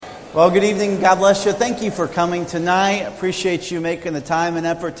Well, good evening. God bless you. Thank you for coming tonight. Appreciate you making the time and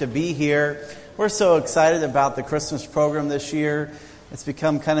effort to be here. We're so excited about the Christmas program this year. It's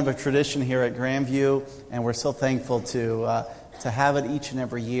become kind of a tradition here at Grandview, and we're so thankful to have it each and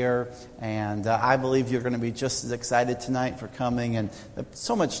every year. And I believe you're going to be just as excited tonight for coming. And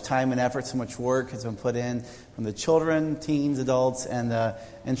so much time and effort, so much work has been put in from the children, teens, adults, and the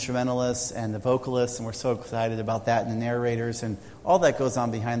instrumentalists and the vocalists. And we're so excited about that, and the narrators and all that goes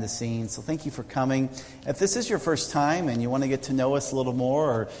on behind the scenes. So thank you for coming. If this is your first time and you want to get to know us a little more,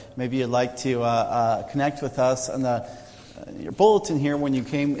 or maybe you'd like to connect with us on your bulletin here when you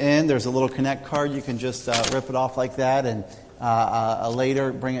came in, there's a little connect card. You can just rip it off like that and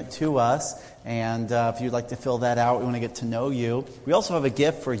later bring it to us. And if you'd like to fill that out, we want to get to know you. We also have a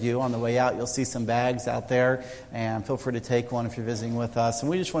gift for you on the way out. You'll see some bags out there, and feel free to take one if you're visiting with us. And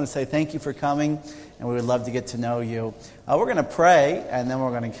we just want to say thank you for coming, and we would love to get to know you. We're going to pray, and then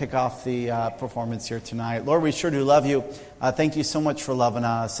we're going to kick off the performance here tonight. Lord, we sure do love you. Thank you so much for loving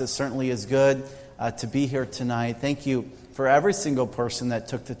us. It certainly is good to be here tonight. Thank you for every single person that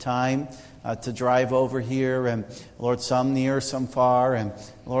took the time to drive over here, and Lord, some near, some far, and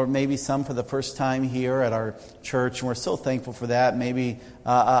Lord, maybe some for the first time here at our church, and we're so thankful for that. Maybe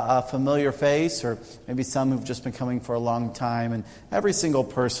a familiar face, or maybe some who've just been coming for a long time, and every single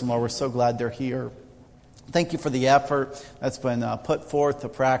person, Lord, we're so glad they're here. Thank you for the effort that's been put forth, the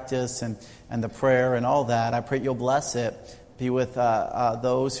practice and the prayer and all that. I pray you'll bless it. Be with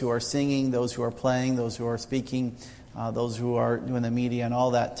those who are singing, those who are playing, those who are speaking, those who are doing the media and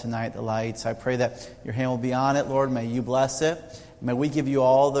all that tonight, the lights. I pray that your hand will be on it, Lord. May you bless it. May we give you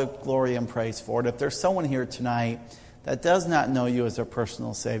all the glory and praise for it. If there's someone here tonight that does not know you as their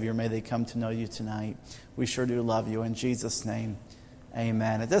personal Savior, may they come to know you tonight. We sure do love you. In Jesus' name,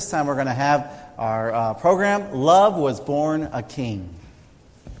 amen. At this time, we're going to have our program, Love Was Born a King.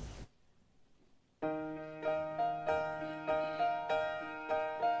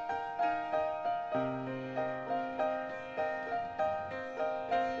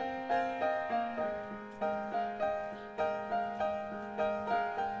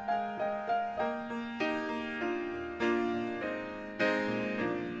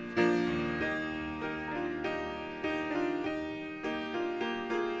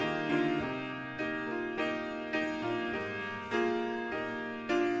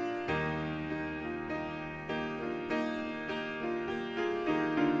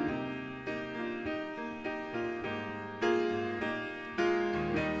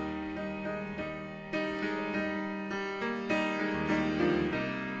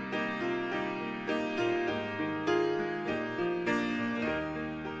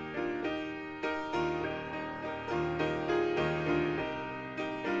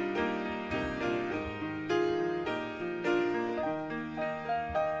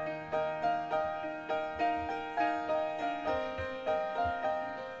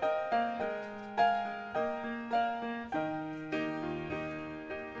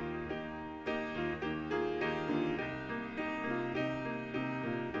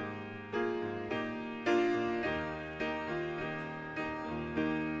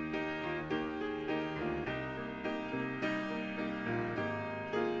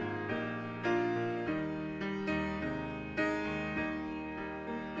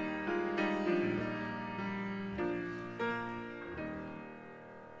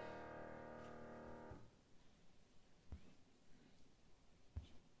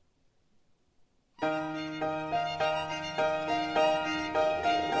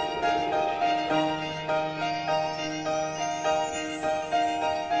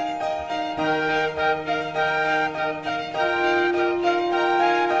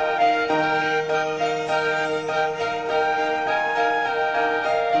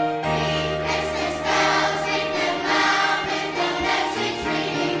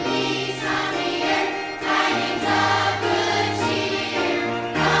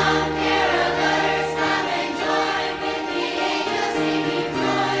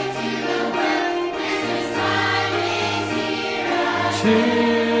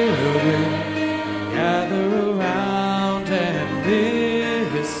 Children, gather around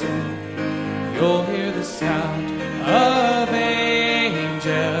and listen. You'll hear the sound of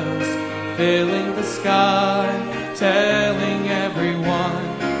angels filling the sky, telling everyone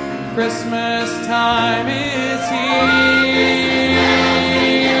Christmas time is here.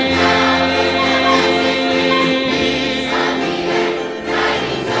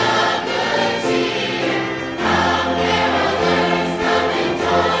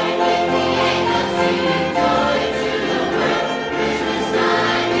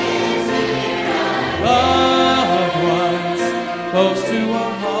 Close to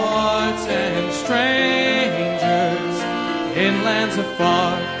our heart. strangers in lands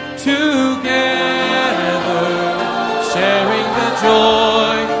afar, together sharing the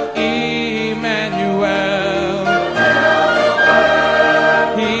joy, Emmanuel.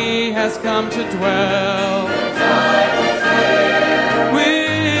 He has come to dwell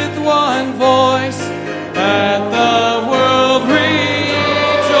with one voice. Let the world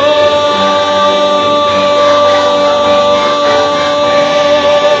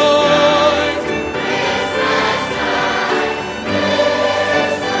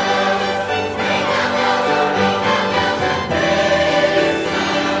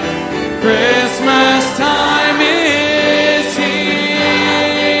Christmas time is here.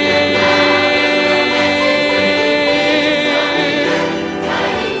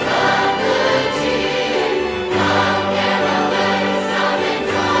 Tidings of good cheer. Come carolers, come and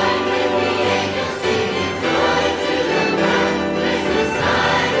join with the angels singing joy to the world. Christmas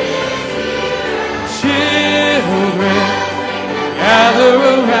time is here. Children, gather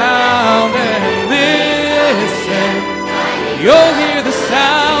around and listen. You'll hear the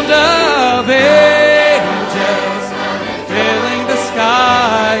sound of angels filling the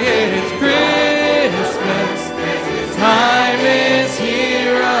sky. It's Christmas. Time is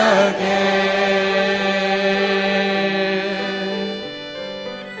here again.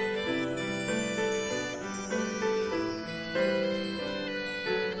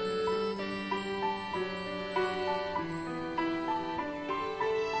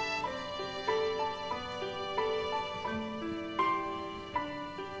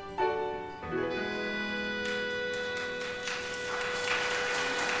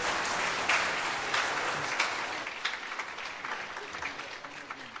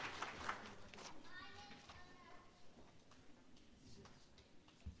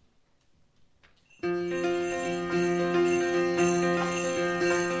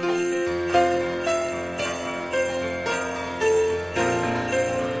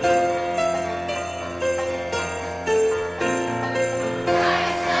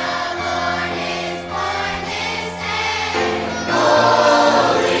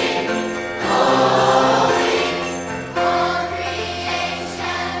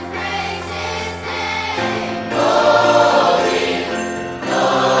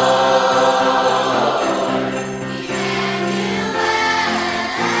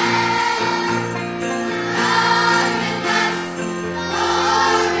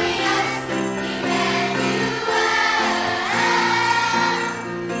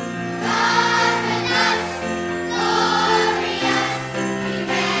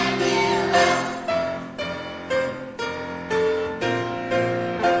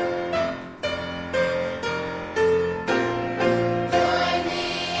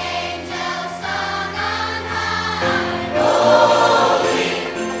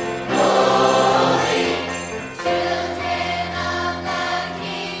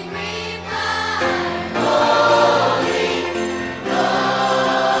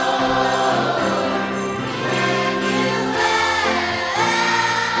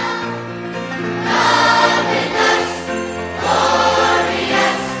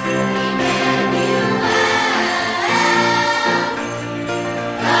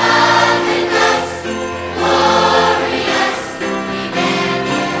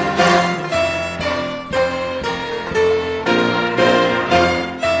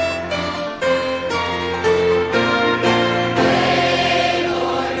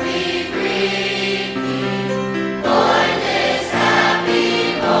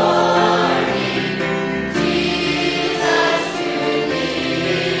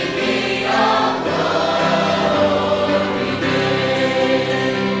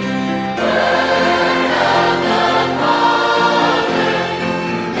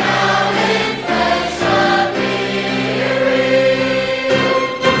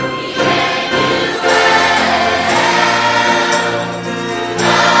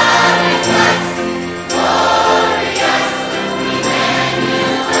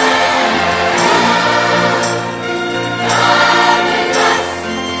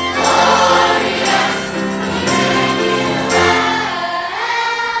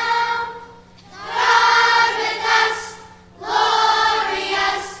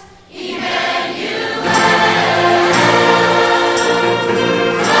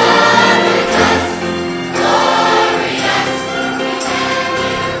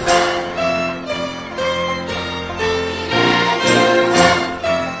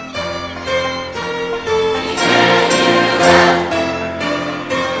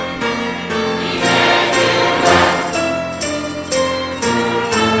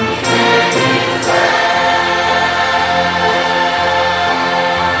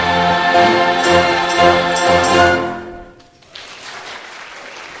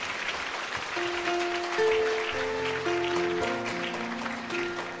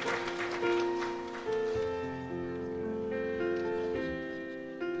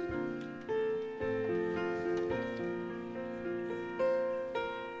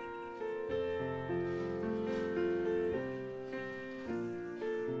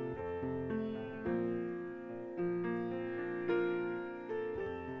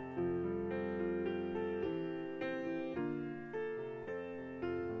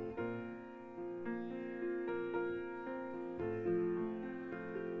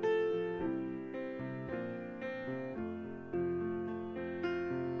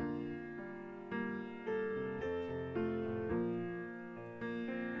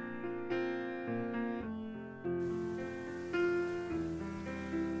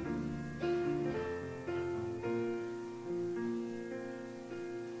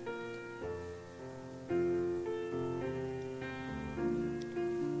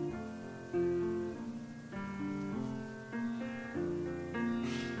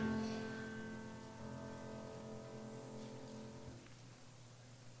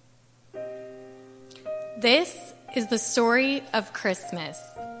 This is the story of Christmas.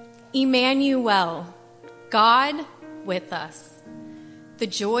 Emmanuel, God with us. The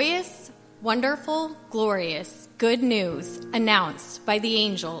joyous, wonderful, glorious, good news announced by the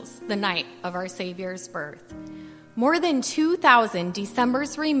angels the night of our Savior's birth. More than 2,000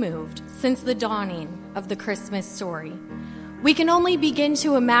 Decembers removed since the dawning of the Christmas story. We can only begin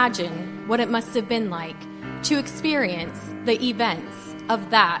to imagine what it must have been like to experience the events of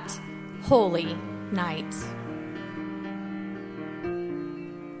that holy night.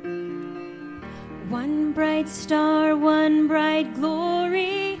 One bright star, one bright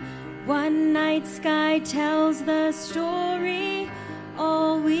glory, one night sky tells the story.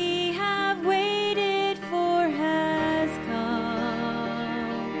 All we have waited for has come.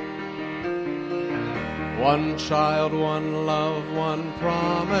 One child, one love, one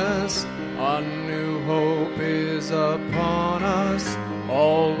promise, a new hope is upon us.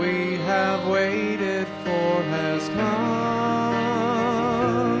 All we have waited for has come.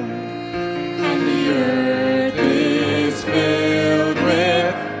 And the earth is filled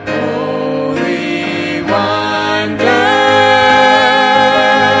with holy wonder.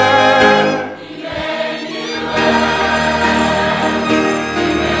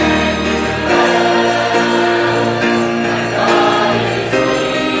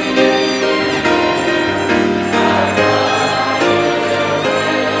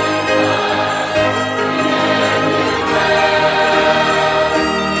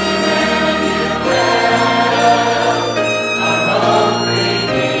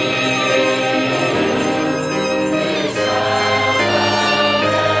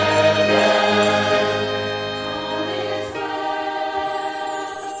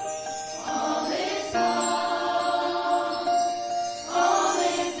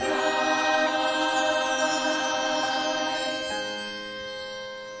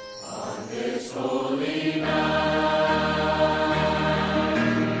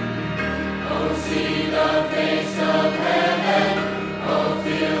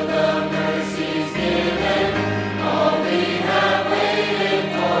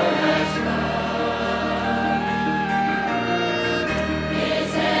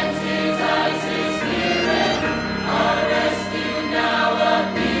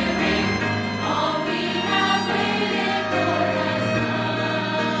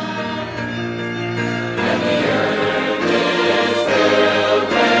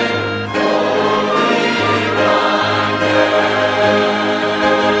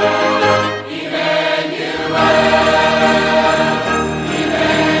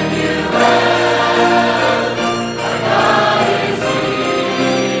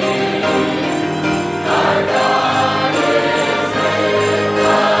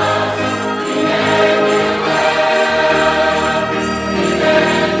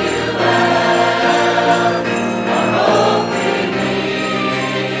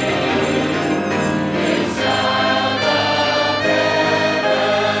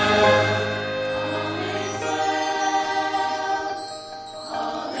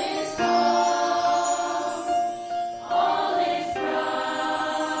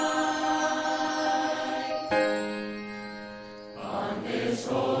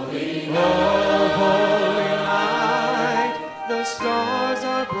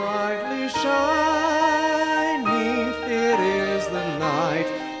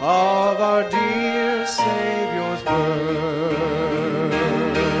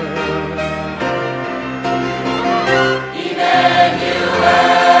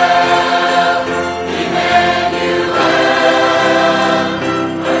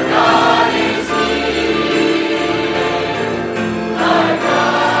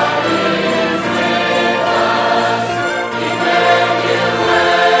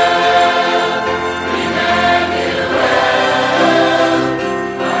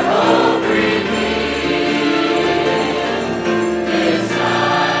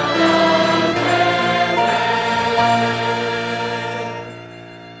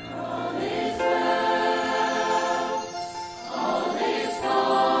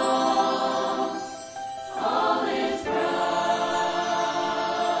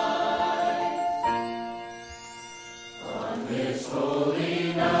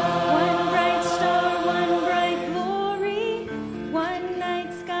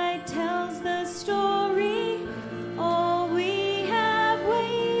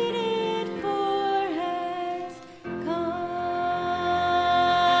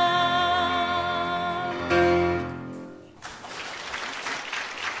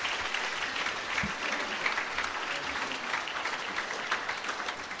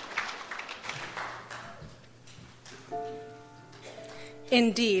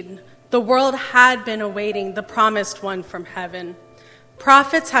 Indeed, The world had been awaiting the promised one from heaven.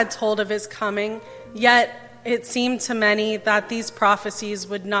 Prophets had told of his coming, yet it seemed to many that these prophecies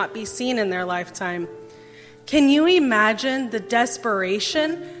would not be seen in their lifetime. Can you imagine the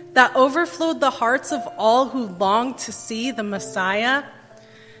desperation that overflowed the hearts of all who longed to see the Messiah?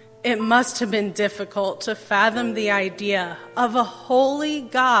 It must have been difficult to fathom the idea of a holy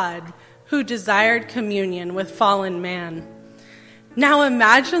God who desired communion with fallen man. Now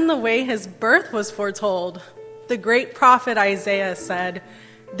imagine the way his birth was foretold. The great prophet Isaiah said,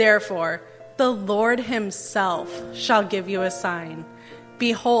 "Therefore, the Lord himself shall give you a sign.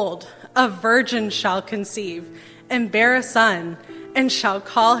 Behold, a virgin shall conceive and bear a son, and shall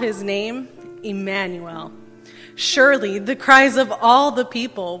call his name Emmanuel." Surely the cries of all the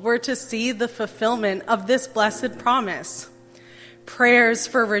people were to see the fulfillment of this blessed promise. Prayers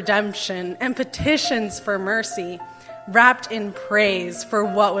for redemption and petitions for mercy, wrapped in praise for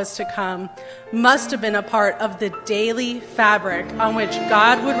what was to come, must have been a part of the daily fabric on which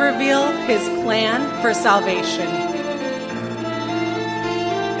God would reveal his plan for salvation.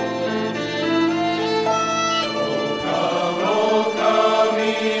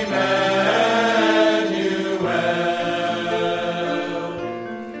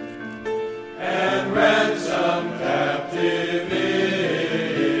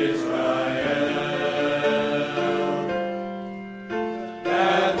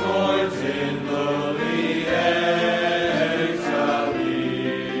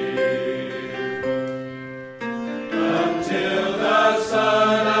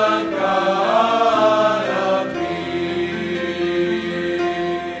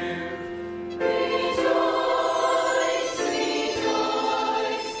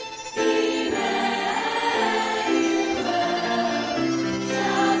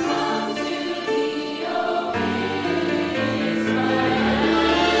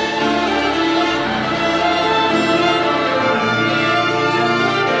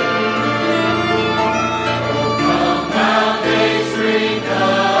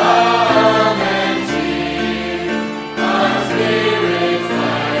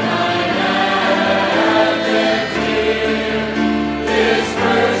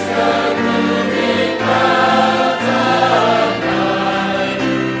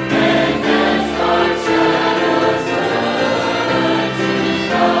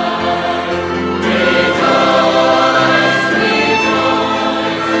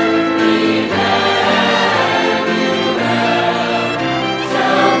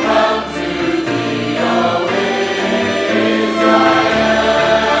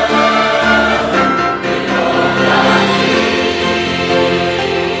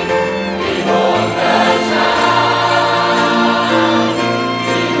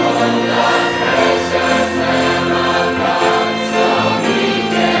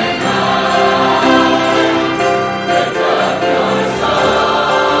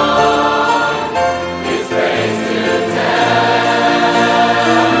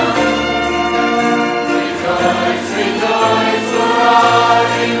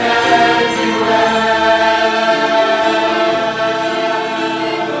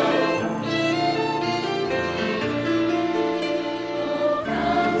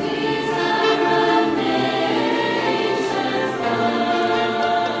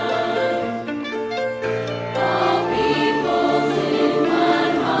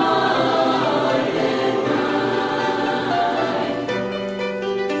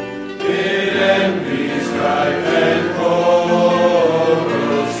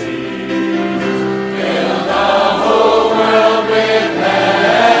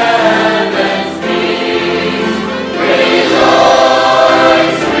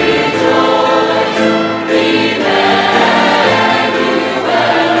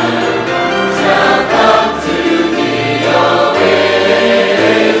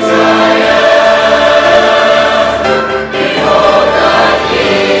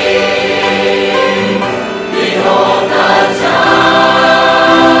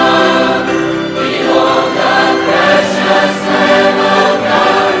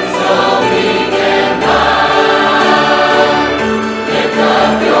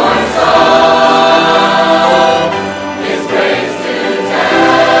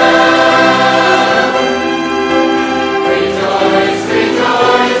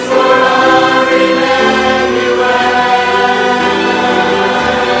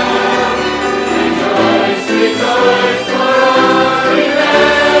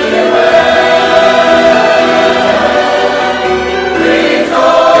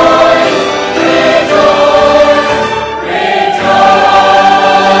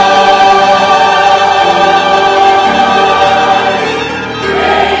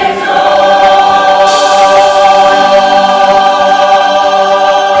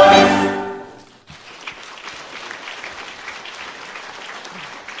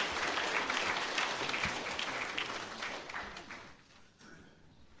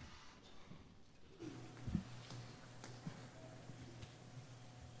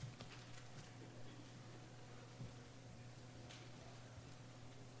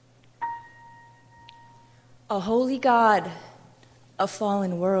 A holy God, a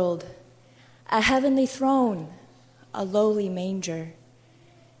fallen world, a heavenly throne, a lowly manger.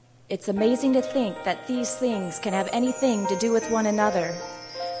 It's amazing to think that these things can have anything to do with one another.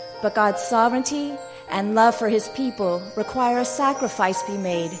 But God's sovereignty and love for his people require a sacrifice be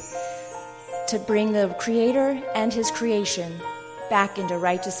made to bring the Creator and his creation back into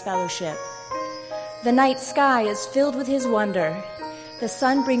righteous fellowship. The night sky is filled with his wonder. The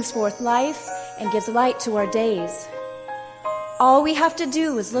sun brings forth life and gives light to our days. All we have to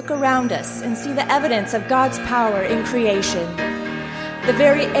do is look around us and see the evidence of God's power in creation. The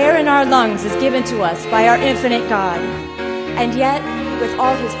very air in our lungs is given to us by our infinite God. And yet, with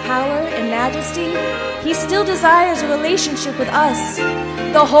all his power and majesty, he still desires a relationship with us,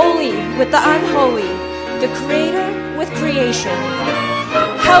 the holy with the unholy, the Creator with creation.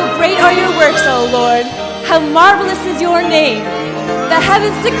 How great are your works, O Lord! How marvelous is your name! The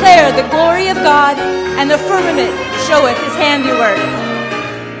heavens declare the glory of God, and the firmament showeth his handiwork.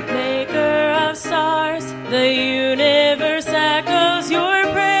 Maker of stars, the universe echoes your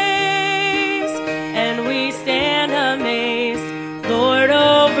praise, and we stand amazed, Lord,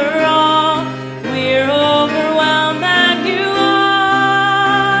 over all. We're overwhelmed that you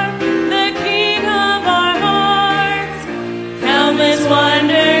are the King of our hearts. Countless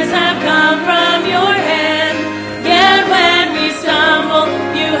wonders have come from your hand, yet when we stumble,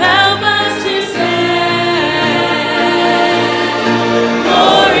 you help us to stand.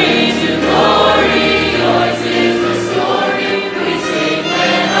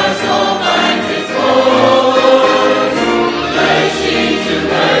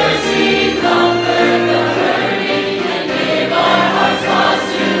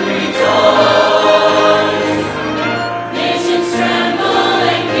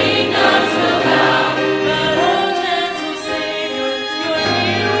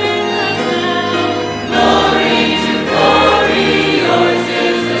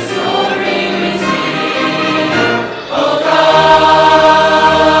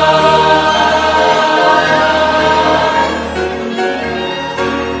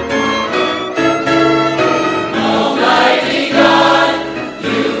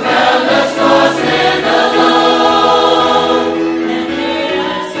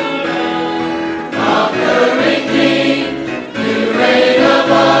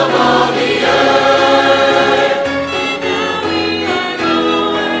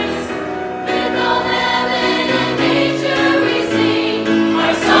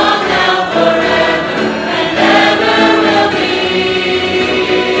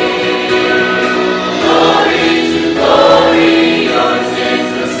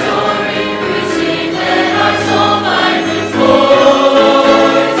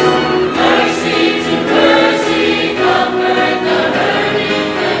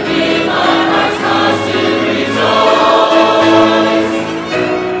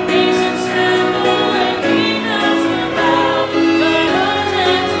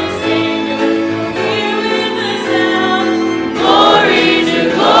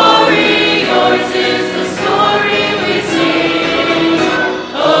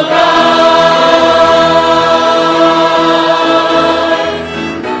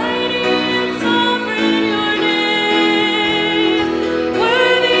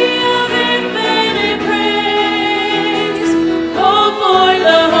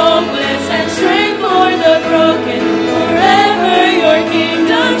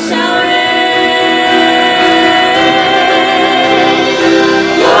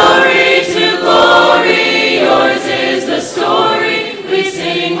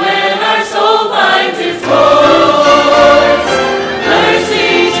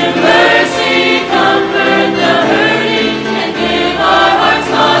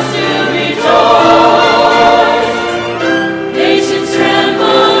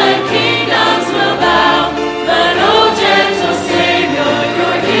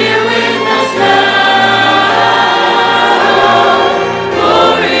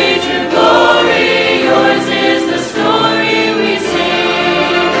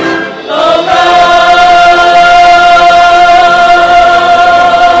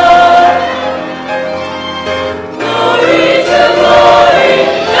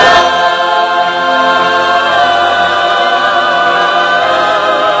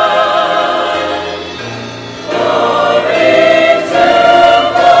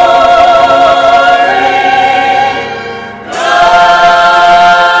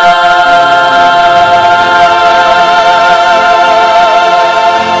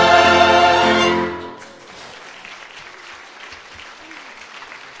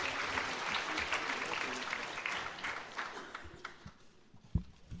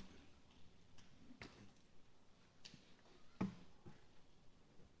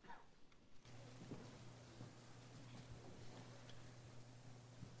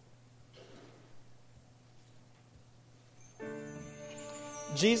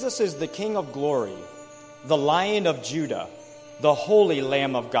 Jesus is the King of glory, the Lion of Judah, the Holy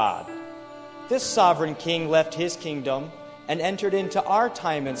Lamb of God. This sovereign King left his kingdom and entered into our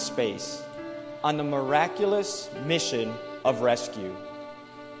time and space on the miraculous mission of rescue.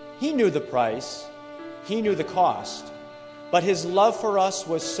 He knew the price, he knew the cost, but his love for us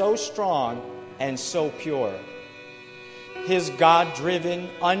was so strong and so pure. His God-driven,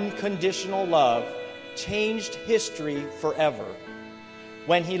 unconditional love changed history forever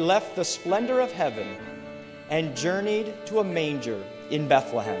when he left the splendor of heaven and journeyed to a manger in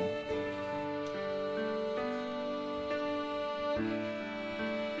Bethlehem.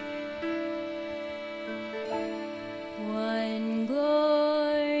 One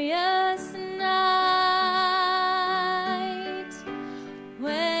glorious night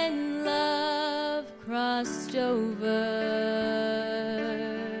when love crossed over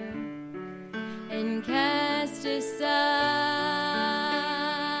and cast aside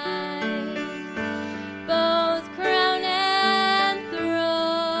both crown and throne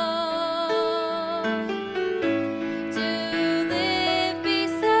to live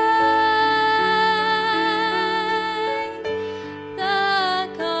beside the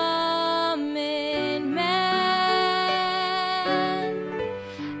common man,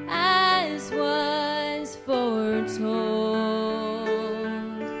 as was foretold,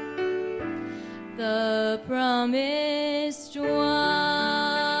 the promised one.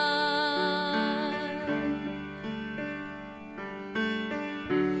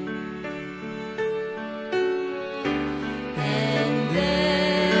 And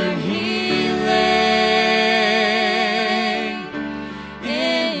there he lay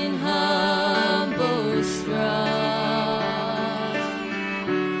in humble straw,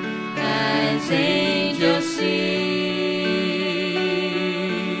 as angels sing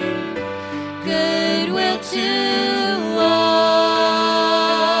goodwill to all,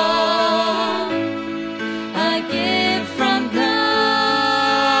 a gift from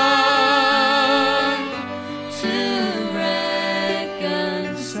God to reconcile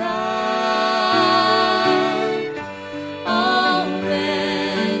all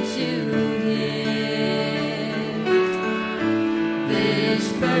men to Him, this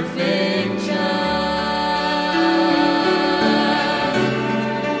perfect child.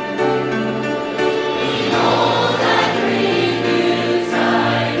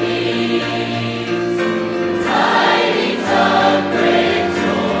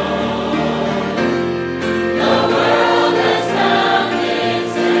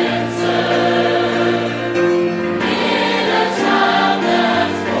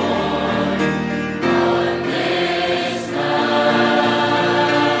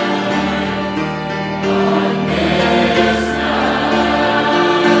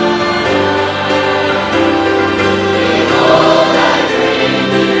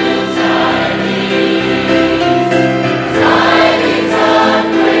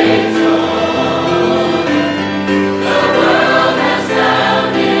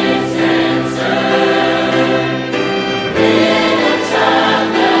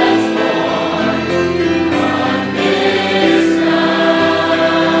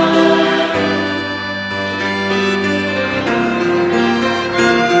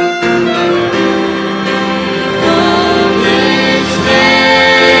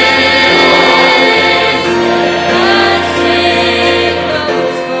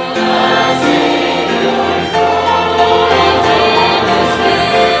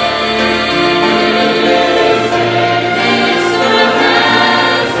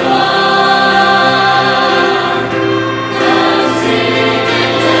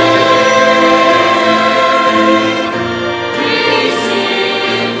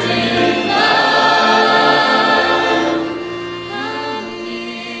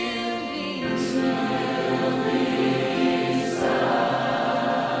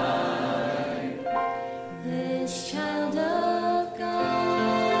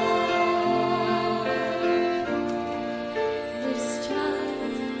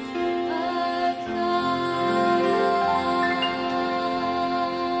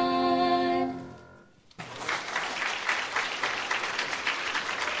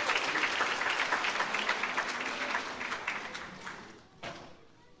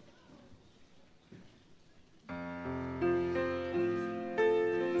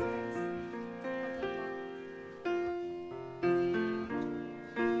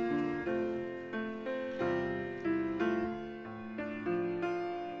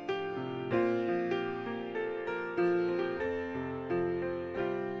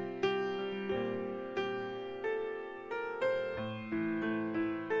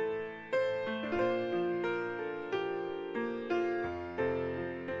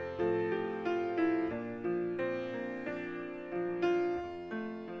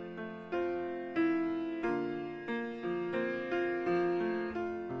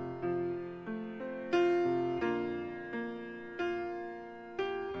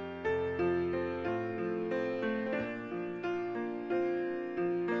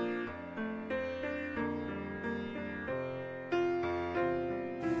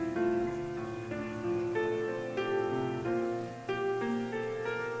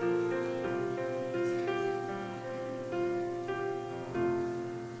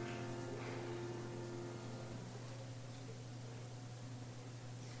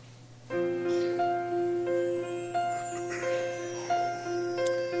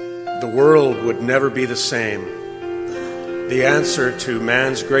 world would never be the same. The answer to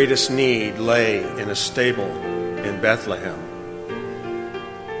man's greatest need lay in a stable in Bethlehem.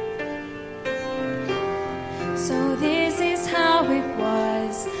 So this is how it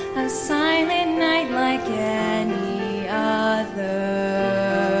was, a silent night like any other.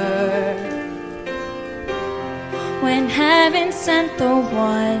 When heaven sent the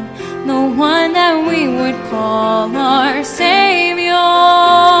one that we would call our Savior,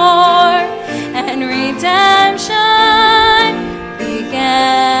 and redemption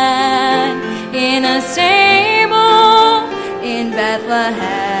began in a stable in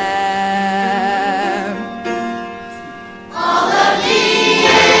Bethlehem. All of the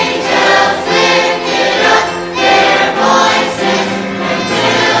angels lifted up their voices and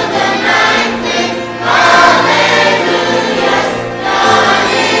filled the night with hallelujahs. God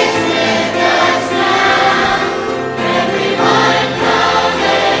is with us now. Everyone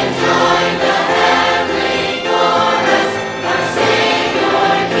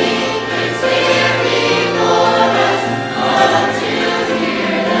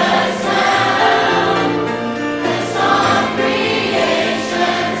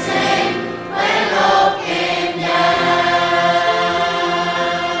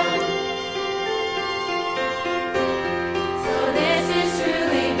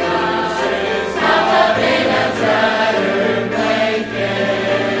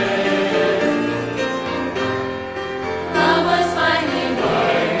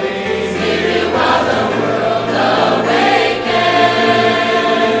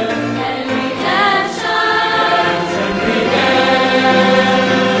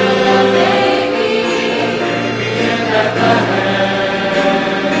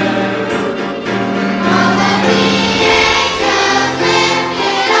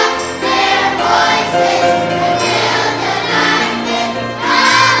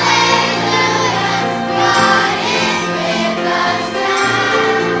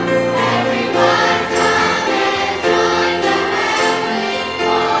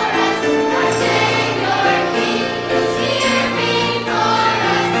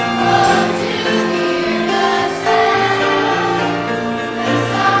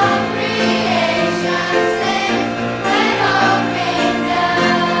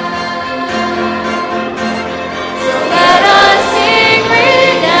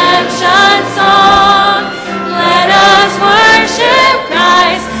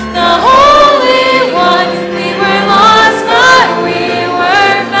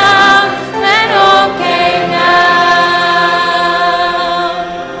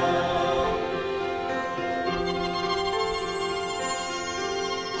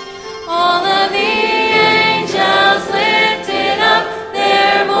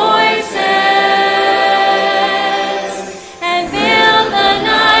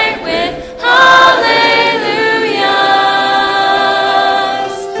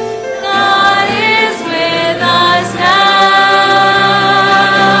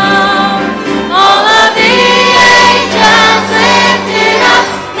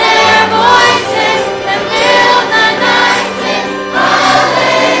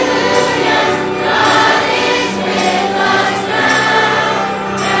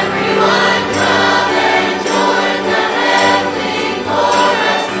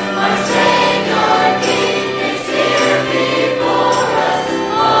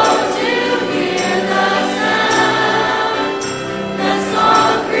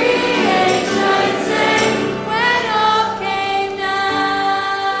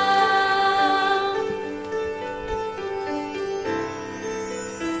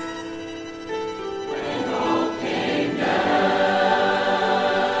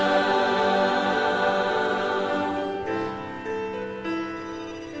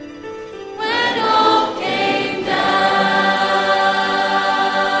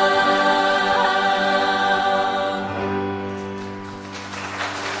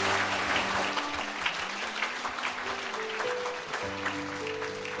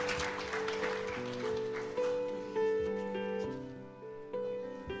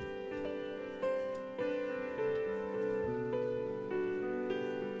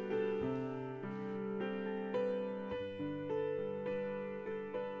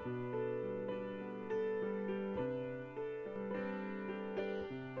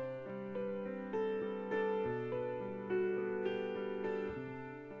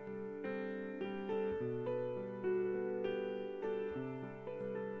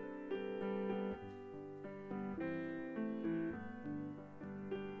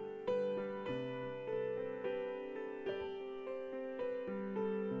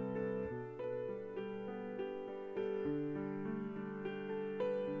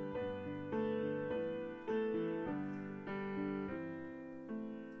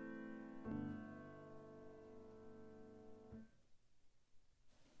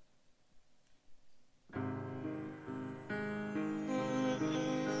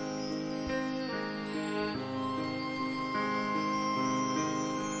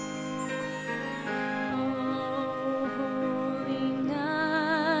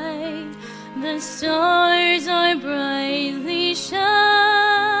The stars are brightly shining.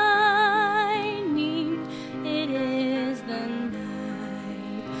 It is the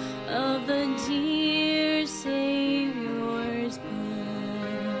night of the dear Savior's birth.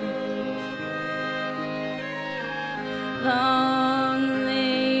 Long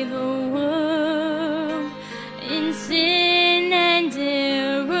lay the world in sin and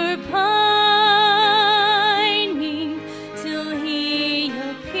error pining, till he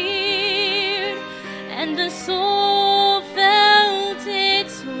appeared and the soul felt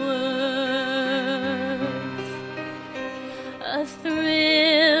its worth. A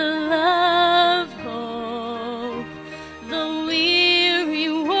thrill of hope, the weary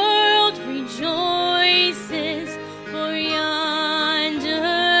world rejoices, for yonder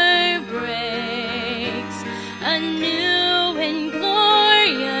breaks a new and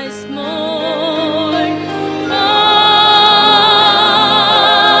glorious morn.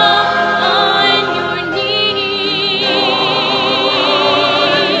 On your knees,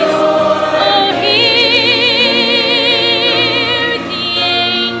 oh, hear the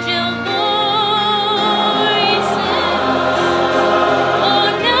angel voices. Oh,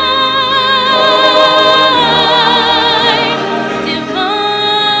 night divine,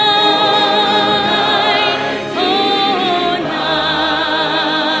 oh,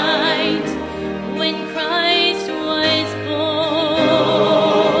 night when Christ was born.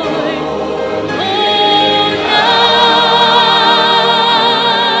 Oh,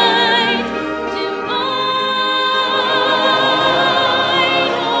 night divine,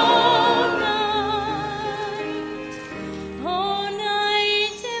 oh,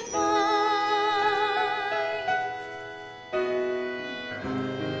 night divine.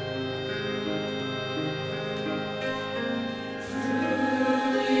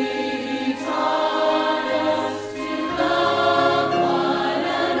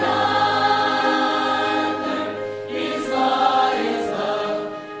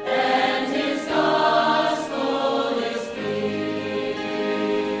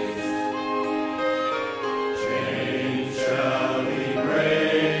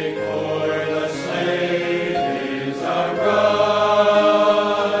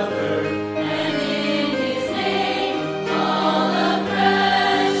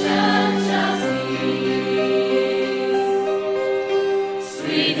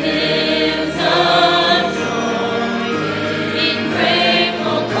 Sweet hymns of joy in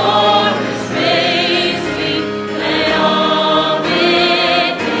grateful chorus raise we, let all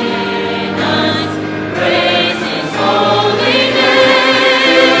within us praise His holy name.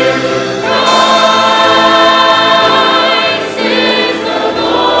 Christ is the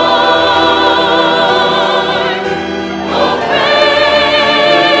Lord. Oh, praise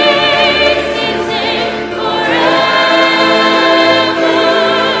His name forever.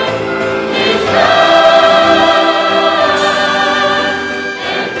 His love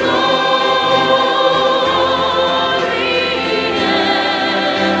and glory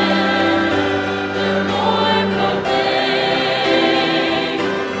evermore proclaim.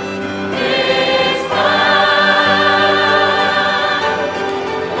 His power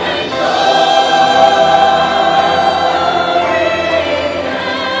and glory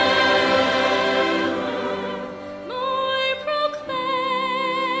proclaim.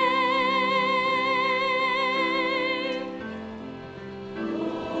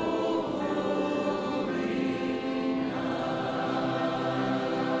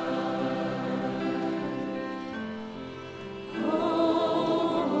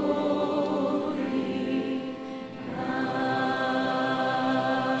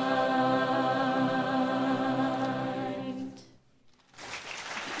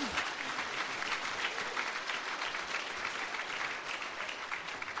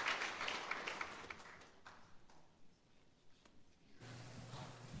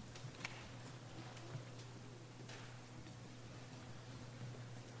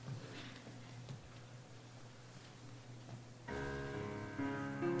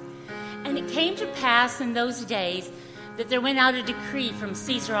 And it came to pass in those days that there went out a decree from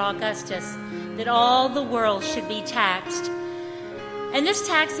Caesar Augustus that all the world should be taxed. And this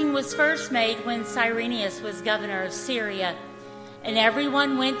taxing was first made when Cyrenius was governor of Syria. And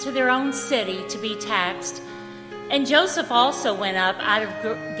everyone went to their own city to be taxed. And Joseph also went up out of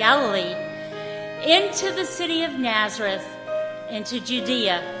Galilee into the city of Nazareth, into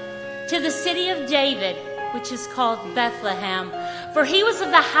Judea, to the city of David, which is called Bethlehem, for he was of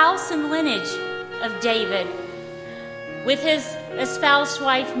the house and lineage of David, with his espoused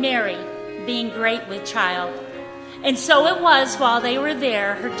wife Mary, being great with child. And so it was, while they were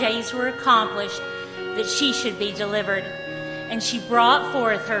there, her days were accomplished, that she should be delivered. And she brought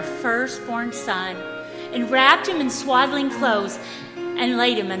forth her firstborn son, and wrapped him in swaddling clothes, and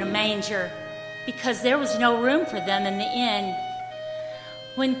laid him in a manger, because there was no room for them in the inn.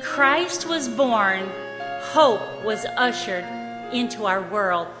 When Christ was born, hope was ushered into our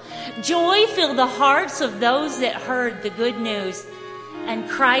world. Joy filled the hearts of those that heard the good news, and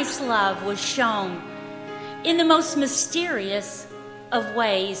Christ's love was shown in the most mysterious of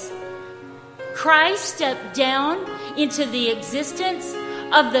ways. Christ stepped down into the existence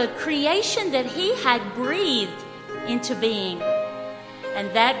of the creation that he had breathed into being. And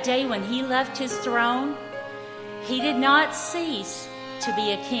that day when he left his throne, he did not cease to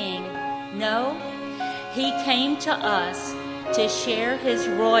be a king. No, he came to us to share his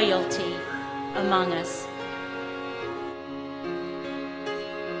royalty among us.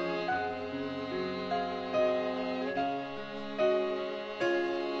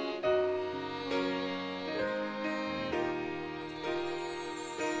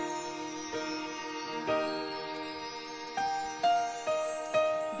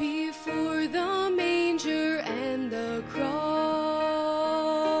 Before the manger and the cross,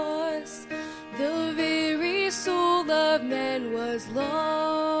 the very soul of man was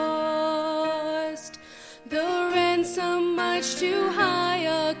lost. The ransom much too high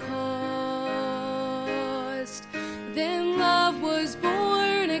a cost. Then love was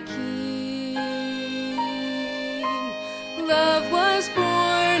born a king. Love was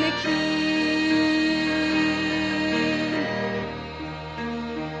born a king.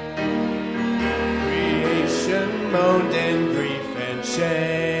 Moaned in grief and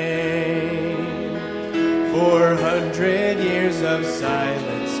shame. 400 years of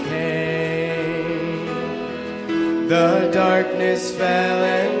silence came. The darkness fell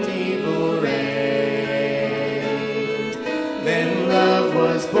and evil reigned. Then love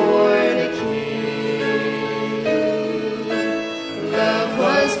was born a king. Love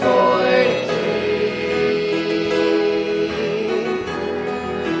was born a king.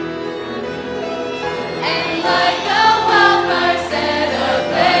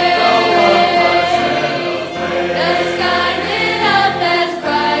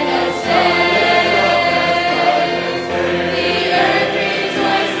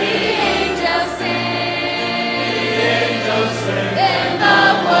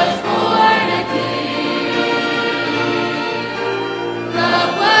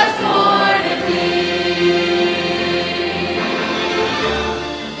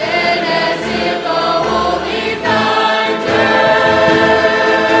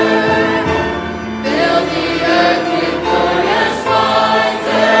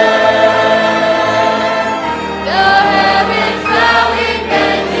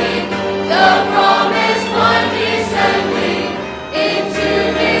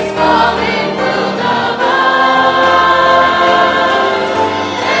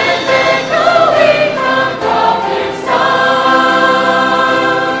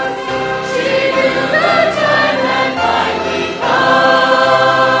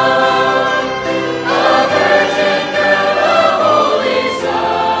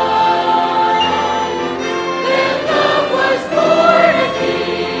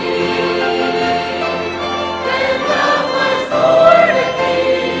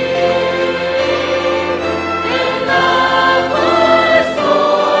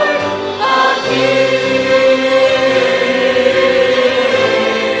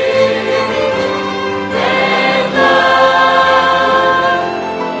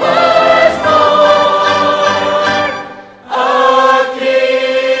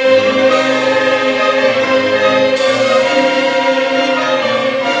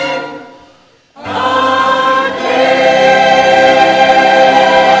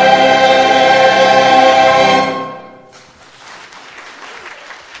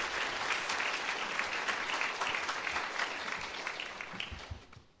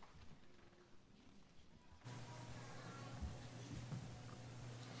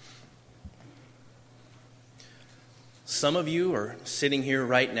 Some of you are sitting here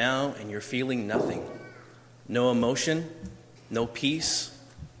right now and you're feeling nothing. No emotion, no peace,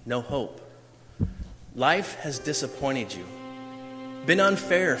 no hope. Life has disappointed you, been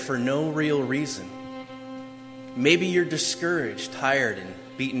unfair for no real reason. Maybe you're discouraged, tired, and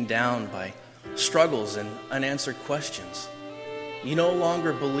beaten down by struggles and unanswered questions. You no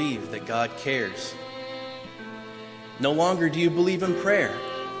longer believe that God cares. No longer do you believe in prayer.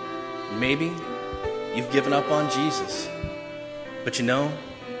 Maybe you've given up on Jesus. But you know,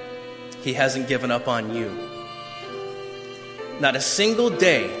 he hasn't given up on you. Not a single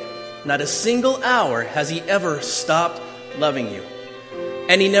day, not a single hour has he ever stopped loving you.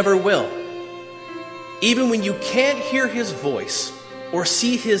 And he never will. Even when you can't hear his voice or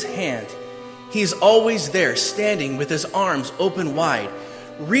see his hand, he's always there, standing with his arms open wide,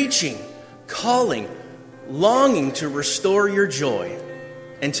 reaching, calling, longing to restore your joy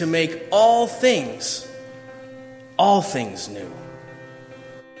and to make all things new.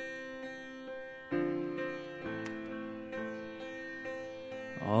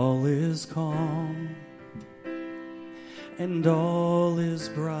 All is calm and all is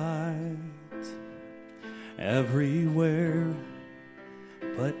bright everywhere,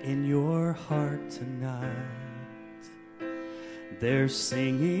 but in your heart tonight they're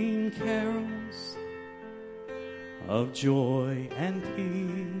singing carols of joy and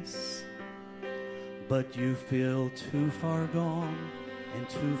peace, but you feel too far gone and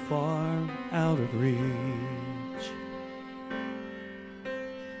too far out of reach.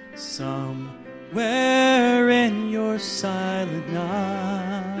 Somewhere in your silent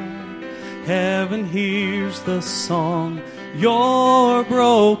night, heaven hears the song your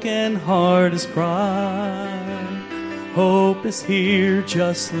broken heart has cried. Hope is here,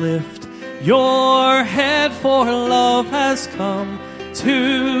 just lift your head, for love has come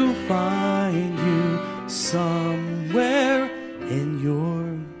to find you somewhere in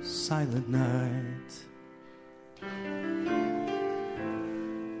your silent night.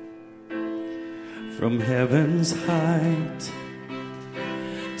 From heaven's height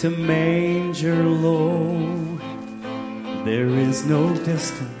to manger low, there is no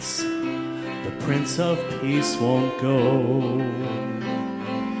distance the Prince of Peace won't go.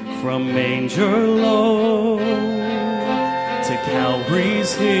 From manger low to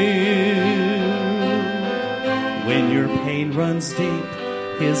Calvary's hill, when your pain runs deep,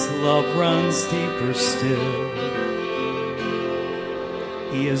 his love runs deeper still.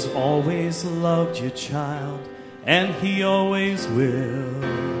 He has always loved you, child, and he always will.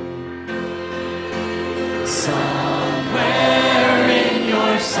 Somewhere in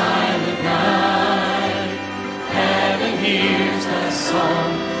your silent night, heaven hears the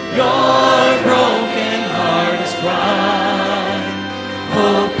song your broken heart is crying.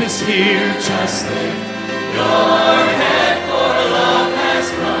 Hope is here, just lift your head, for love has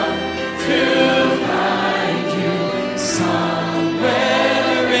come to find you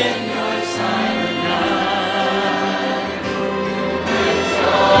somewhere in your silent night. Lift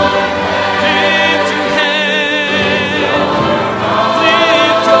your head, lift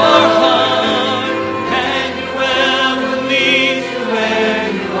your heart, and you will lead you where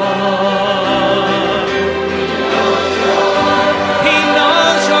you are. He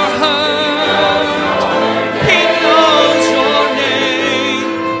knows your heart, he knows your name.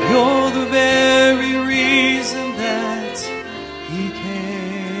 You're the very reason that he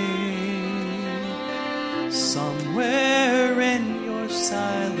came. Somewhere in your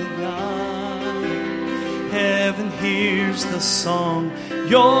silent night, heaven hears the song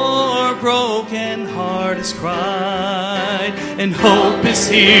your broken heart has cried, and hope is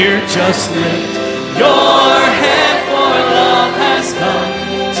here, just lift your head, for love has come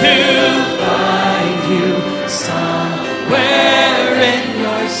to find you somewhere in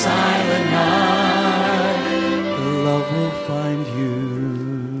your silent night. Love will find you.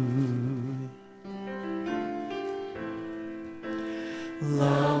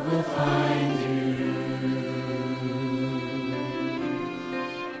 Love will find you.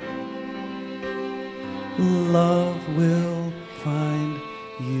 Love will find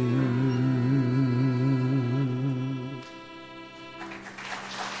you.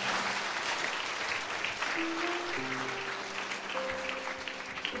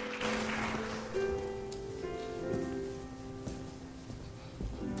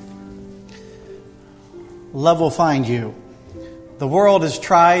 Love will find you. The world has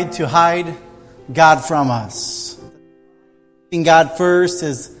tried to hide God from us. Putting God first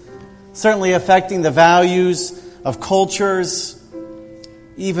is certainly affecting the values of cultures,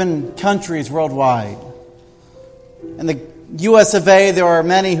 even countries worldwide. In the US of A, there are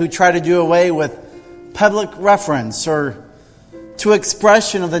many who try to do away with public reference or to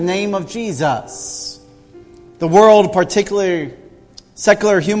expression of the name of Jesus. The world, particularly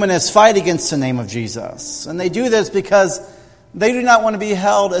secular humanists, fight against the name of Jesus. And they do this because they do not want to be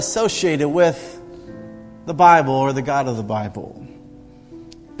held associated with the Bible or the God of the Bible.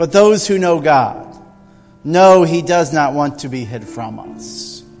 But those who know God know he does not want to be hid from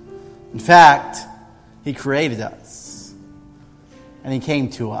us. In fact, he created us and he came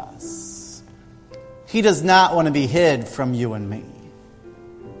to us. He does not want to be hid from you and me.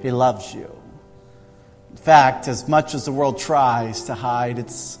 He loves you. In fact, as much as the world tries to hide,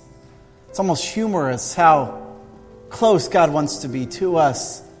 it's almost humorous how close God wants to be to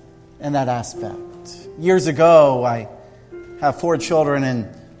us in that aspect. years ago, I have 4 children, and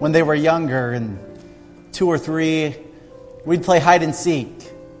when they were younger, and 2 or 3, we'd play hide and seek.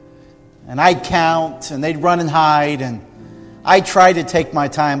 And I'd count, and they'd run and hide, and I tried to take my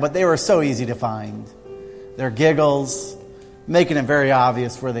time, but they were so easy to find. Their giggles, making it very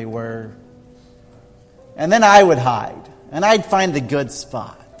obvious where they were. And then I would hide, and I'd find the good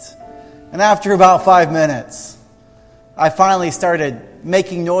spot. And after about 5 minutes, I finally started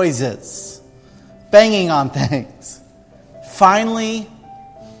making noises, banging on things. Finally,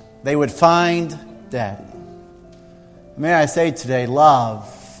 they would find Daddy. May I say today,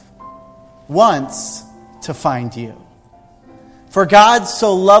 love wants to find you. For God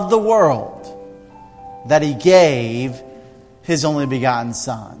so loved the world that He gave His only begotten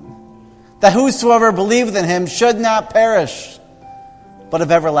Son, that whosoever believeth in Him should not perish, but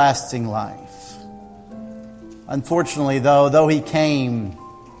have everlasting life. Unfortunately, though He came,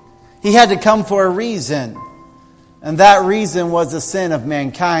 He had to come for a reason. And that reason was the sin of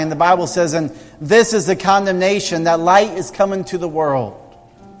mankind. The Bible says, and this is the condemnation, that light is come into the world.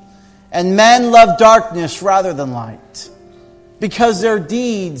 And men love darkness rather than light, because their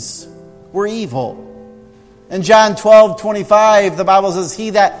deeds were evil. In John 12:25, the Bible says, he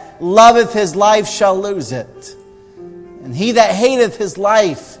that loveth his life shall lose it. And he that hateth his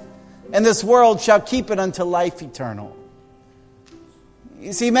life in this world shall keep it unto life eternal.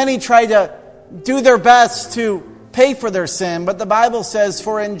 You see, many try to do their best to pay for their sin, but the Bible says,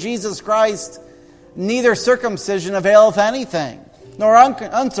 for in Jesus Christ neither circumcision availeth anything, nor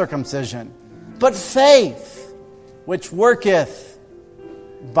uncircumcision, but faith which worketh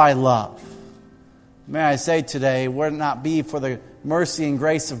by love. May I say today, would it not be for the mercy and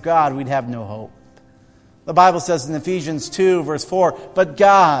grace of God, we'd have no hope. The Bible says in Ephesians 2, verse 4, but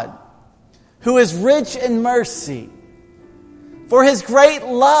God, who is rich in mercy, for His great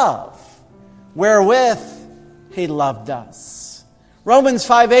love, wherewith He loved us. Romans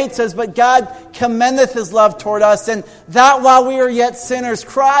 5:8 says, but God commendeth His love toward us, and that while we are yet sinners,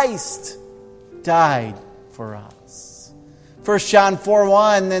 Christ died for us. 1 John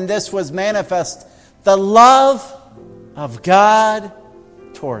 4:1, and this was manifest, the love of God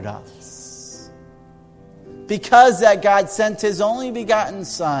toward us. Because that God sent His only begotten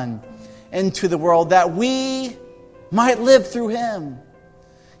Son into the world, that we might live through Him.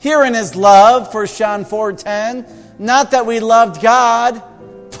 Herein is love, 1 John 4:10, not that we loved God,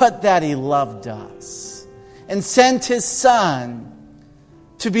 but that He loved us, and sent His Son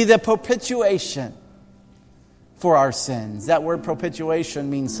to be the propitiation for our sins. That word propitiation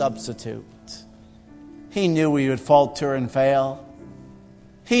means substitute. He knew we would falter and fail.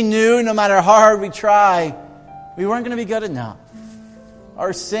 He knew no matter how hard we try, we weren't going to be good enough.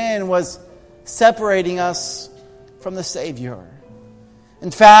 Our sin was separating us from the Savior.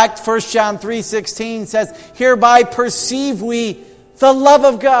 In fact, 1 John 3:16 says, hereby perceive we the love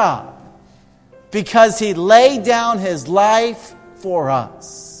of God, because He laid down His life for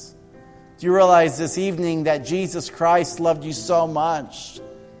us. Do you realize this evening that Jesus Christ loved you so much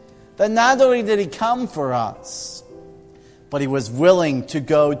that not only did He come for us, but He was willing to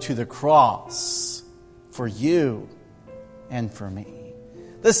go to the cross for you and for me.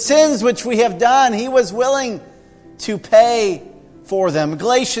 The sins which we have done, He was willing to pay for them.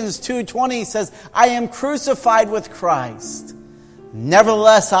 Galatians 2:20 says, I am crucified with Christ.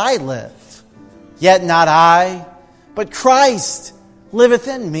 Nevertheless I live, yet not I, but Christ liveth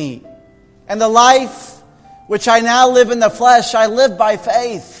in me. And the life which I now live in the flesh, I live by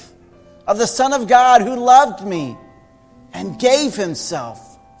faith of the Son of God, who loved me and gave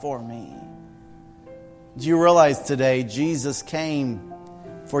Himself for me. Do you realize today Jesus came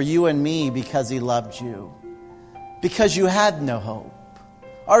for you and me because He loved you? Because you had no hope.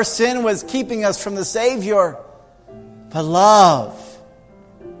 Our sin was keeping us from the Savior. But love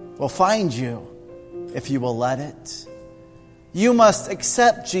will find you if you will let it. You must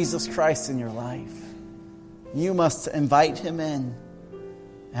accept Jesus Christ in your life. You must invite Him in.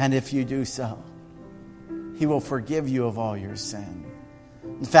 And if you do so, He will forgive you of all your sin.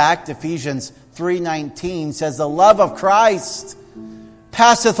 In fact, Ephesians 3:19 says, the love of Christ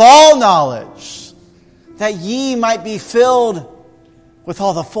passeth all knowledge, that ye might be filled with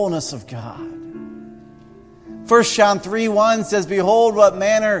all the fullness of God. 1 John 3:1 says, behold, what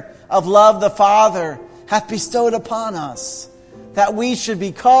manner of love the Father hath bestowed upon us, that we should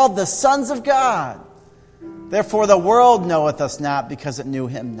be called the sons of God. Therefore the world knoweth us not, because it knew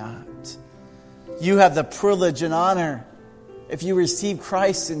Him not. You have the privilege and honor, if you receive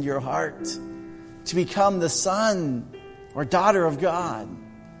Christ in your heart, to become the son or daughter of God.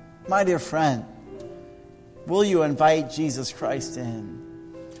 My dear friend, will you invite Jesus Christ in?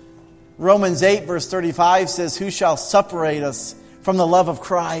 Romans 8 verse 35 says, "Who shall separate us from the love of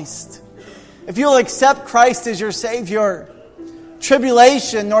Christ?" If you'll accept Christ as your Savior,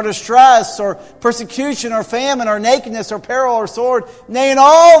 tribulation, nor distress, or persecution, or famine, or nakedness, or peril, or sword, nay, in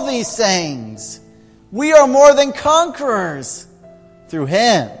all these things, we are more than conquerors through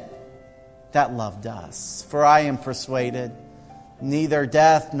Him that loved us. For I am persuaded, neither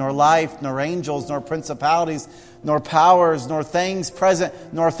death, nor life, nor angels, nor principalities, nor powers, nor things present,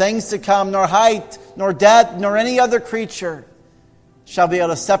 nor things to come, nor height, nor depth, nor any other creature shall be able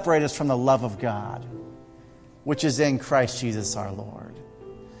to separate us from the love of God, which is in Christ Jesus our Lord.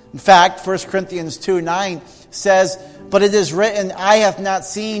 In fact, 1 Corinthians 2:9 says, "But it is written, eye hath not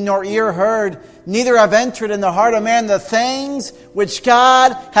seen, nor ear heard, neither have entered in the heart of man the things which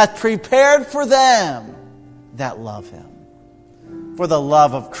God hath prepared for them that love Him. For the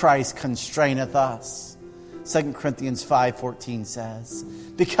love of Christ constraineth us." 2 Corinthians 5:14 says,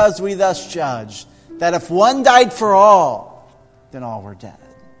 "Because we thus judge, that if one died for all, then all were dead."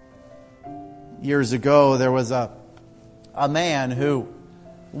 Years ago, there was a man who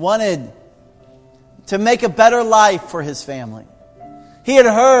wanted to make a better life for his family. He had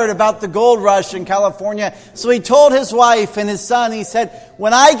heard about the gold rush in California, so he told his wife and his son, he said,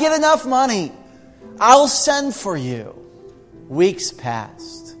 "When I get enough money, I'll send for you." Weeks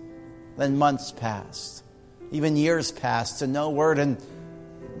passed, then months passed, even years passed, and no word. And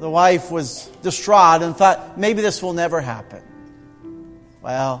the wife was distraught and thought, maybe this will never happen.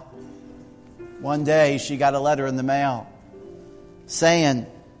 Well, one day she got a letter in the mail saying,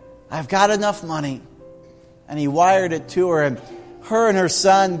 "I've got enough money." And he wired it to her, and her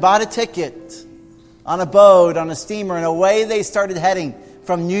son bought a ticket on a boat, on a steamer, and away they started heading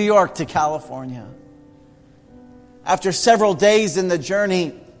from New York to California. After several days in the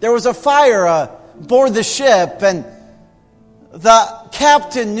journey, there was a fire aboard the ship, and the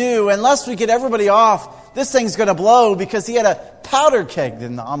captain knew, unless we get everybody off, this thing's going to blow, because he had a powder keg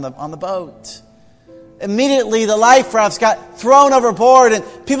on the boat. Immediately, the life rafts got thrown overboard, and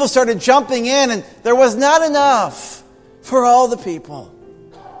people started jumping in, and there was not enough for all the people.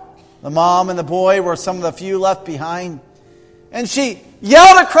 The mom and the boy were some of the few left behind. And she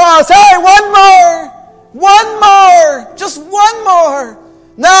yelled across, "Hey, one more! One more! Just one more!"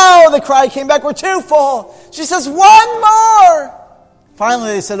 "No," the cry came back, "we're too full." She says, "One more!"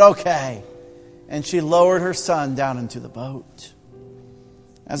 Finally, they said, "Okay." And she lowered her son down into the boat.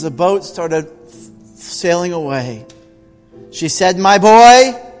 As the boat started sailing away, she said, "My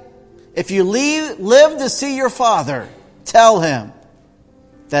boy, if you live to see your father, tell him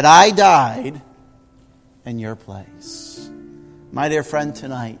that I died in your place." My dear friend,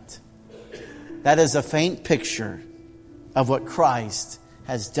 tonight, that is a faint picture of what Christ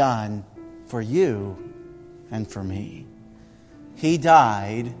has done for you and for me. He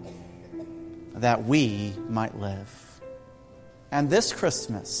died that we might live. And this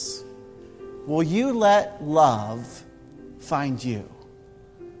Christmas, will you let love find you?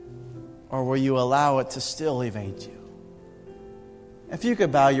 Or will you allow it to still evade you? If you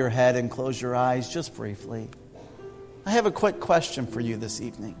could bow your head and close your eyes just briefly. I have a quick question for you this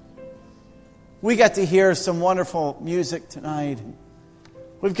evening. We got to hear some wonderful music tonight.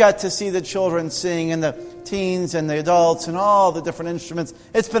 We've got to see the children sing, and the teens and the adults and all the different instruments.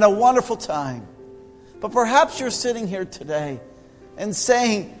 It's been a wonderful time. But perhaps you're sitting here today and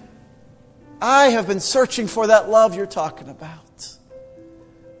saying, "I have been searching for that love you're talking about.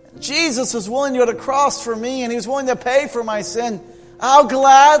 Jesus was willing to go to the cross for me, and He was willing to pay for my sin. I'll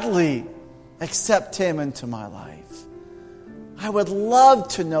gladly accept Him into my life. I would love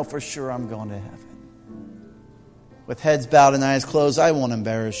to know for sure I'm going to heaven." With heads bowed and eyes closed, I won't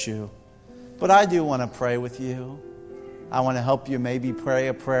embarrass you, but I do want to pray with you. I want to help you maybe pray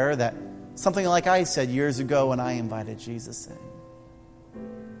a prayer that something like I said years ago when I invited Jesus in.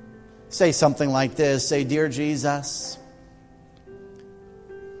 Say something like this. Say, "Dear Jesus,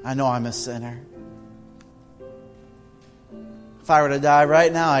 I know I'm a sinner. If I were to die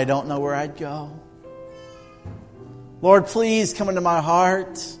right now, I don't know where I'd go. Lord, please come into my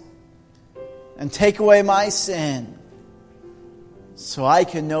heart and take away my sin so I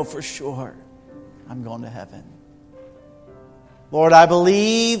can know for sure I'm going to heaven. Lord, I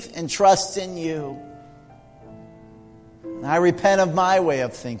believe and trust in you. And I repent of my way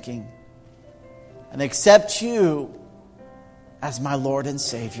of thinking and accept you as my Lord and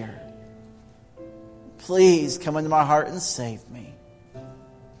Savior. Please come into my heart and save me.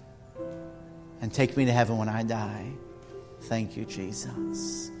 And take me to heaven when I die. Thank you,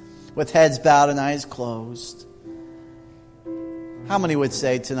 Jesus." With heads bowed and eyes closed, how many would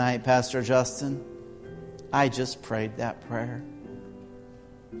say tonight, "Pastor Justin, I just prayed that prayer"?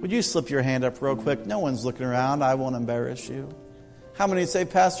 Would you slip your hand up real quick? No one's looking around. I won't embarrass you. How many say,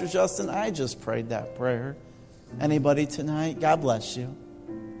 Pastor Justin, I just prayed that prayer? Anybody tonight? God bless you.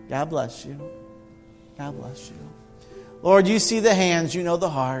 God bless you. God bless you. Lord, you see the hands, you know the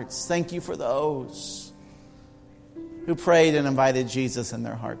hearts. Thank you for those who prayed and invited Jesus in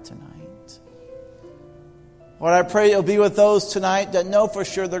their heart tonight. Lord, I pray you'll be with those tonight that know for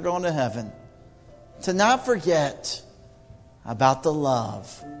sure they're going to heaven. To not forget about the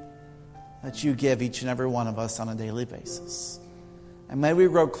love that you give each and every one of us on a daily basis. And may we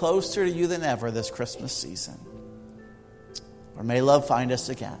grow closer to you than ever this Christmas season. Or may love find us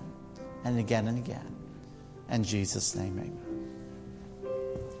again and again and again. In Jesus' name, amen.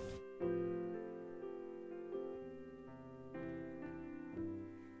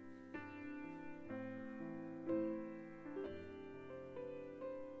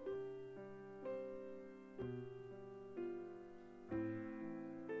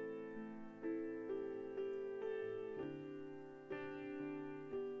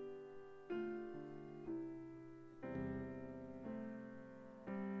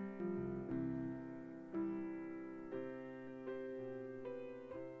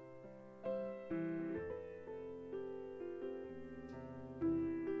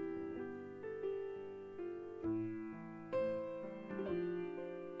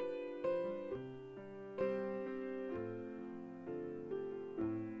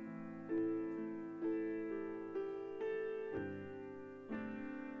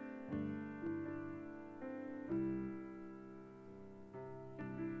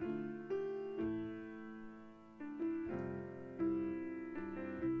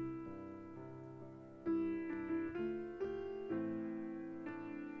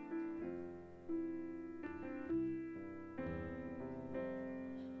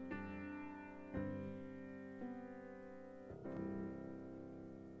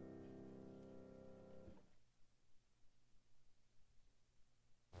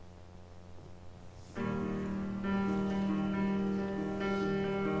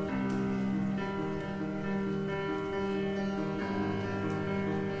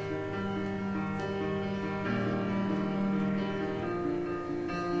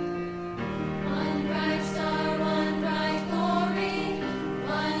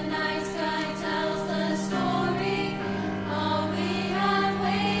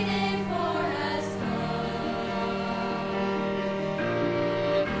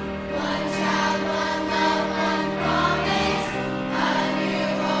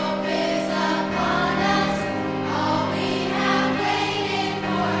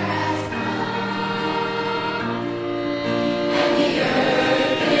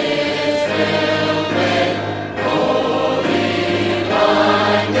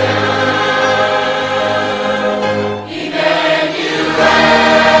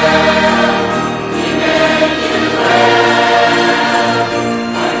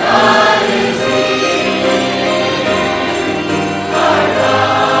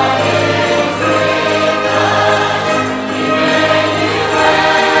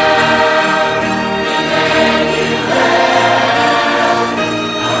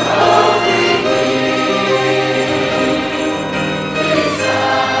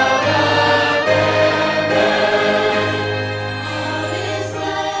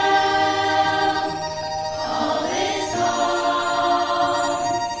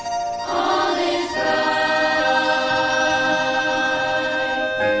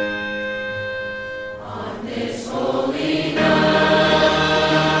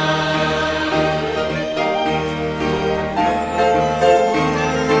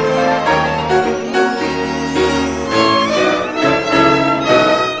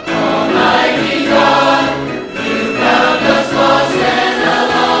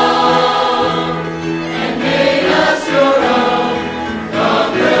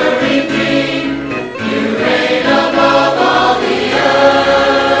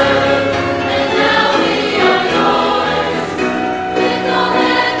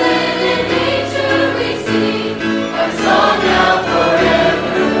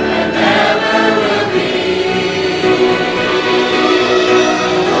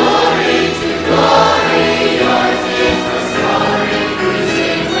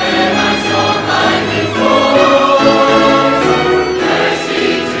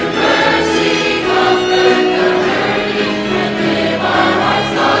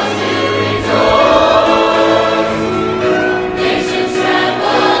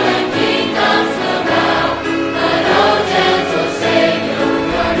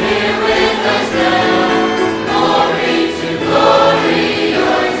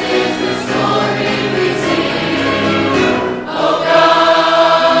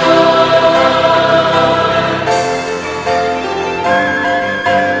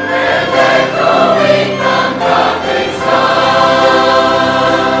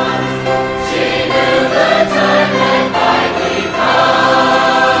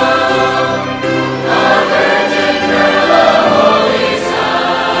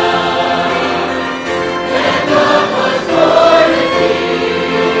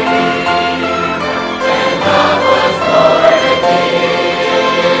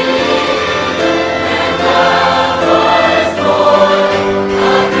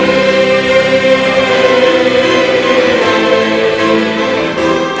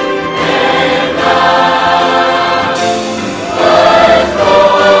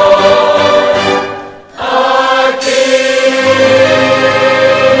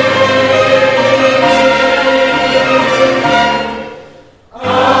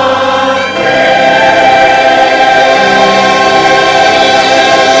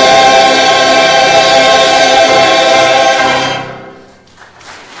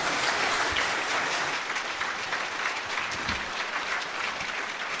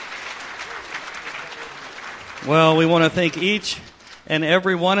 thank each and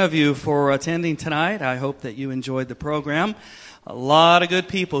every one of you for attending tonight. I hope that you enjoyed the program. A lot of good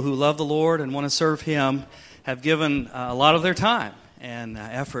people who love the Lord and want to serve Him have given a lot of their time and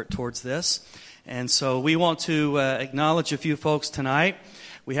effort towards this. And so we want to acknowledge a few folks tonight.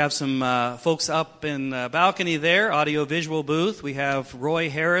 We have some folks up in the balcony there, audio-visual booth. We have Roy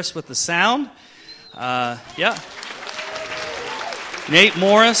Harris with the sound. Nate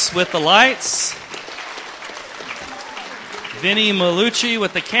Morris with the lights. Vinny Malucci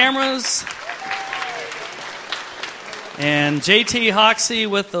with the cameras. And JT Hoxie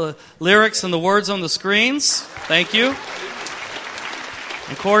with the lyrics and the words on the screens. Thank you.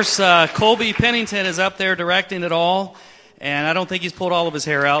 Of course, Colby Pennington is up there directing it all. And I don't think he's pulled all of his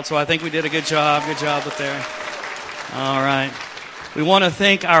hair out, so I think we did a good job. Good job up there. All right. We want to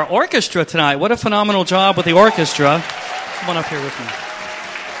thank our orchestra tonight. What a phenomenal job with the orchestra. Come on up here with me.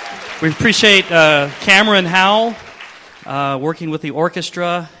 We appreciate Cameron Howell working with the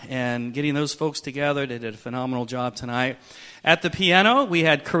orchestra and getting those folks together. They did a phenomenal job tonight. At the piano, we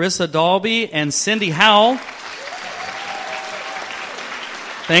had Carissa Dalby and Cindy Howell.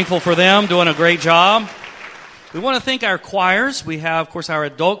 Thankful for them, doing a great job. We want to thank our choirs. We have, of course, our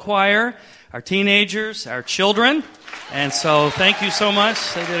adult choir, our teenagers, our children. And so thank you so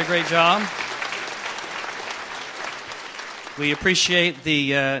much. They did a great job. We appreciate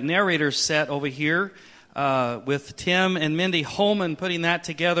the narrator set over here with Tim and Mindy Holman putting that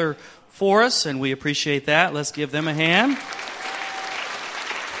together for us, and we appreciate that. Let's give them a hand.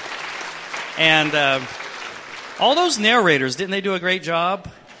 And all those narrators, didn't they do a great job?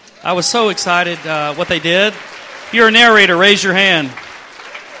 I was so excited what they did. If you're a narrator, raise your hand.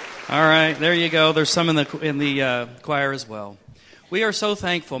 All right, there you go. There's some in the choir as well. We are so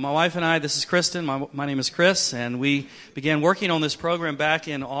thankful. My wife and I, this is Kristen, my name is Chris, and we began working on this program back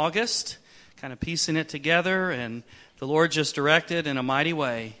in August, kind of piecing it together, and the Lord just directed in a mighty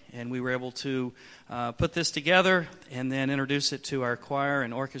way, and we were able to put this together and then introduce it to our choir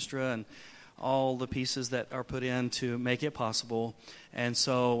and orchestra and all the pieces that are put in to make it possible. And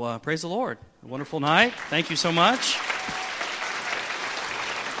so, praise the Lord. A wonderful night. Thank you so much.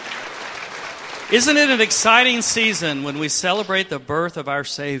 Isn't it an exciting season when we celebrate the birth of our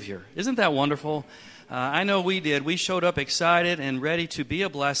Savior? Isn't that wonderful? I know we did. We showed up excited and ready to be a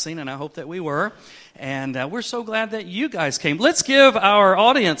blessing, and I hope that we were. And we're so glad that you guys came. Let's give our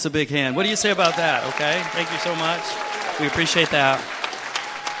audience a big hand. What do you say about that? Okay? Thank you so much. We appreciate that.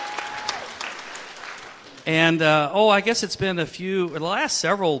 And, I guess it's been the last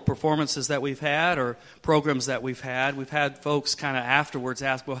several performances that we've had or programs that we've had folks kind of afterwards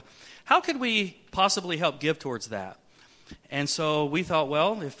ask, well, how could we possibly help give towards that? And so we thought,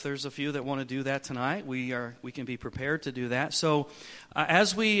 well, if there's a few that want to do that tonight, we can be prepared to do that. So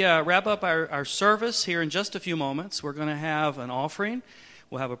as we wrap up our service here in just a few moments, we're going to have an offering,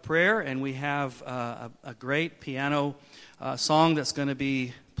 we'll have a prayer, and we have a great piano song that's going to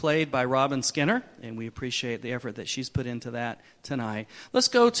be played by Robin Skinner, and we appreciate the effort that she's put into that tonight. Let's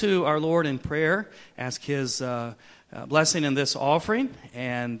go to our Lord in prayer, ask His blessing in this offering,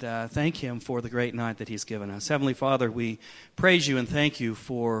 and thank Him for the great night that He's given us. Heavenly Father, we praise You and thank You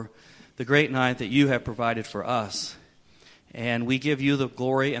for the great night that You have provided for us, and we give You the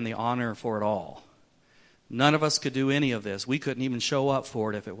glory and the honor for it all. None of us could do any of this. We couldn't even show up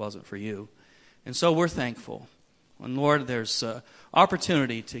for it if it wasn't for You, and so we're thankful. And Lord, there's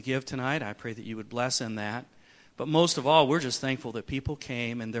opportunity to give tonight. I pray that You would bless in that, but most of all, we're just thankful that people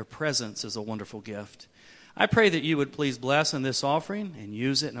came, and their presence is a wonderful gift. I pray that You would please bless in this offering and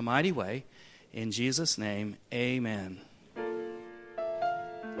use it in a mighty way. In Jesus' name, amen.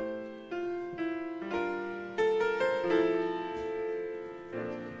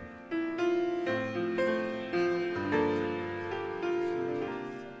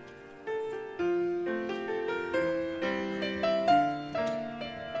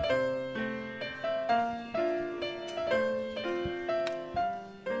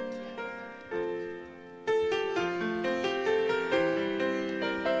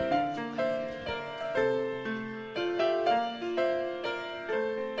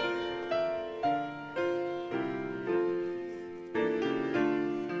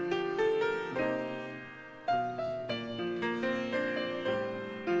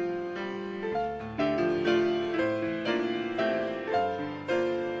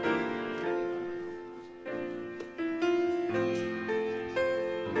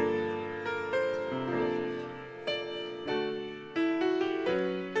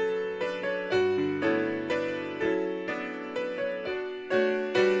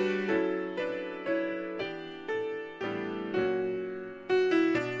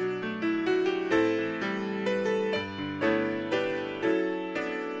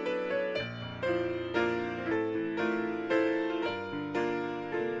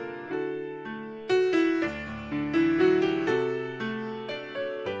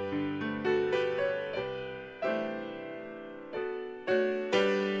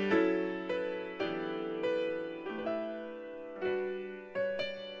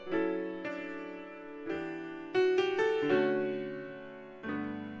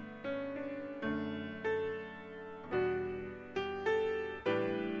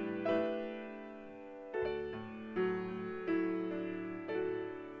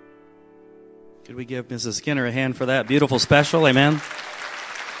 Could we give Mrs. Skinner a hand for that beautiful special? Amen.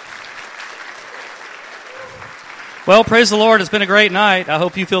 Well, praise the Lord. It's been a great night. I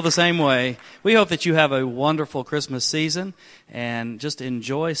hope you feel the same way. We hope that you have a wonderful Christmas season and just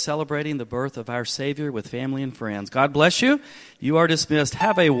enjoy celebrating the birth of our Savior with family and friends. God bless you. You are dismissed.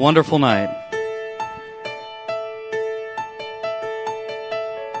 Have a wonderful night.